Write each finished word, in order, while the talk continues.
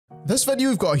This video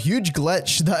we've got a huge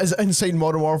glitch that is inside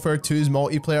Modern Warfare 2's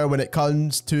multiplayer when it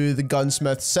comes to the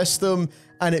gunsmith system,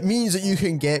 and it means that you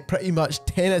can get pretty much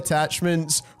 10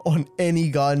 attachments on any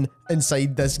gun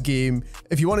inside this game.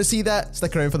 If you want to see that,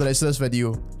 stick around for the rest of this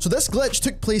video. So this glitch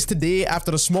took place today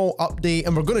after a small update,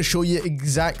 and we're going to show you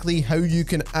exactly how you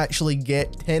can actually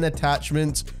get 10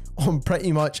 attachments on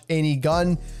pretty much any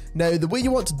gun. Now, the way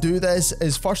you want to do this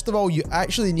is, first of all, you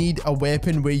actually need a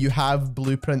weapon where you have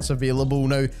blueprints available.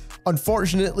 Now,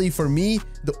 unfortunately for me,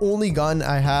 the only gun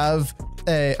I have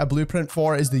a blueprint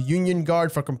for is the Union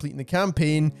Guard for completing the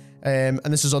campaign, and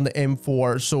this is on the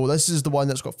M4. So this is the one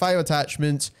that's got 5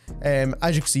 attachments.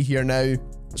 As you can see here now,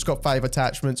 it's got 5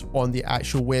 attachments on the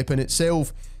actual weapon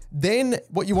itself. Then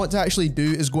what you want to actually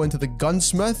do is go into the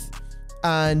gunsmith,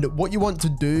 and what you want to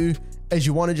do is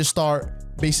you want to just start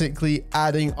basically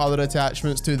adding other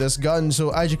attachments to this gun.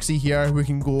 So as you can see here, we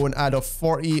can go and add a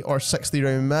 40 or 60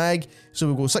 round mag. So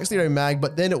we'll go 60 round mag,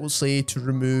 but then it will say to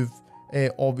remove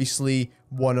obviously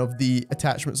one of the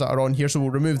attachments that are on here. So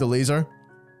we'll remove the laser.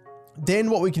 Then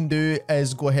what we can do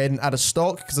is go ahead and add a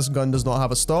stock, because this gun does not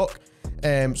have a stock.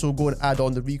 So we'll go and add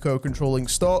on the recoil controlling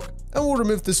stock, and we'll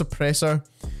remove the suppressor.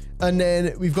 And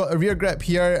then we've got a rear grip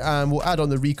here, and we'll add on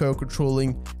the recoil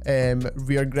controlling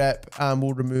rear grip, and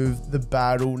we'll remove the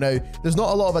barrel. Now, there's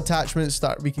not a lot of attachments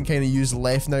that we can kind of use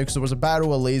left now, because there was a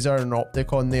barrel, a laser, and an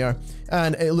optic on there,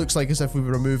 and it looks like as if we've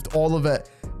removed all of it.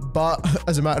 But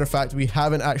as a matter of fact, we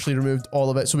haven't actually removed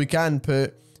all of it, so we can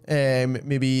put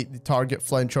maybe the target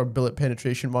flinch or bullet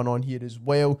penetration one on here as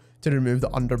well to remove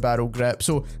the under barrel grip.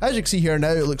 So as you can see here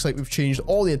now, it looks like we've changed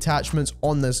all the attachments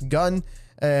on this gun.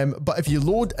 But if you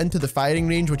load into the firing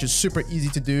range, which is super easy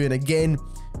to do, and again,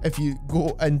 if you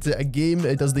go into a game,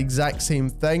 it does the exact same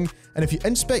thing. And if you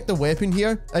inspect the weapon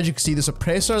here, as you can see, the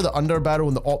suppressor, the under barrel,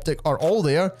 and the optic are all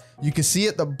there. You can see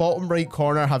at the bottom right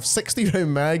corner have 60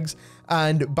 round mags,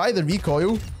 and by the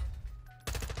recoil,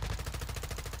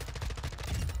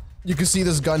 you can see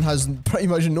this gun has pretty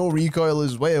much no recoil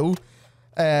as well.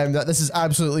 That this is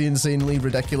absolutely insanely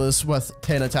ridiculous with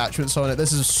 10 attachments on it.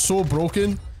 This is so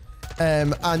broken.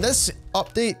 And this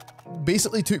update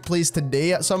basically took place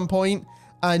today at some point,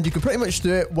 and you can pretty much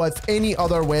do it with any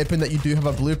other weapon that you do have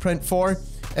a blueprint for.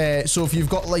 So if you've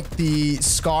got like the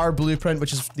SCAR blueprint,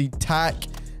 which is the TAC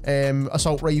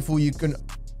assault rifle, you can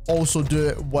also do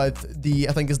it with the,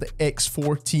 I think it's the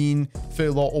X13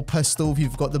 full auto pistol. If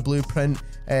you've got the blueprint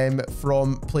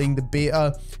from playing the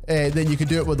beta, then you can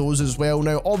do it with those as well.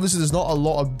 Now, obviously, there's not a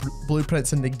lot of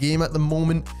blueprints in the game at the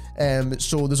moment,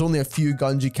 so there's only a few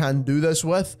guns you can do this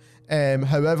with.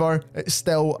 However, it's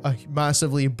still a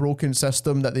massively broken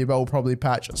system that they will probably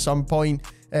patch at some point.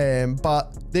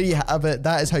 But there you have it.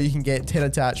 That is how you can get 10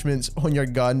 attachments on your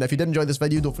gun. If you did enjoy this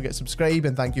video, don't forget to subscribe,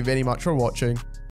 and thank you very much for watching.